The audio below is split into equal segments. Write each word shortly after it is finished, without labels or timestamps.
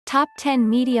Top 10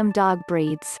 Medium Dog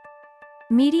Breeds.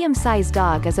 Medium-sized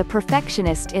dog is a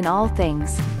perfectionist in all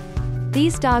things.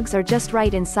 These dogs are just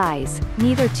right in size,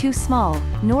 neither too small,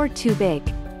 nor too big.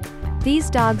 These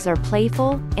dogs are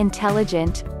playful,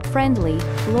 intelligent, friendly,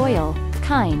 loyal,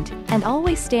 kind, and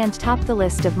always stand top the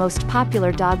list of most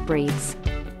popular dog breeds.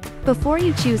 Before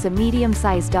you choose a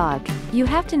medium-sized dog, you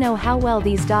have to know how well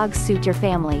these dogs suit your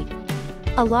family.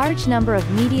 A large number of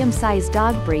medium-sized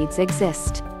dog breeds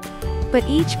exist, but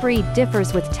each breed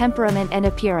differs with temperament and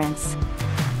appearance.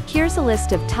 Here's a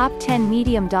list of top 10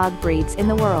 medium dog breeds in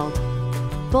the world.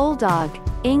 Bulldog,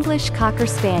 English Cocker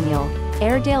Spaniel,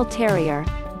 Airedale Terrier,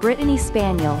 Brittany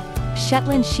Spaniel,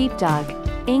 Shetland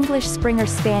Sheepdog, English Springer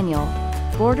Spaniel,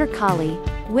 Border Collie,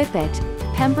 Whippet,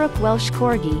 Pembroke Welsh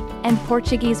Corgi, and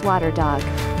Portuguese Water Dog.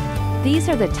 These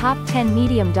are the top 10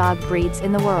 medium dog breeds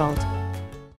in the world.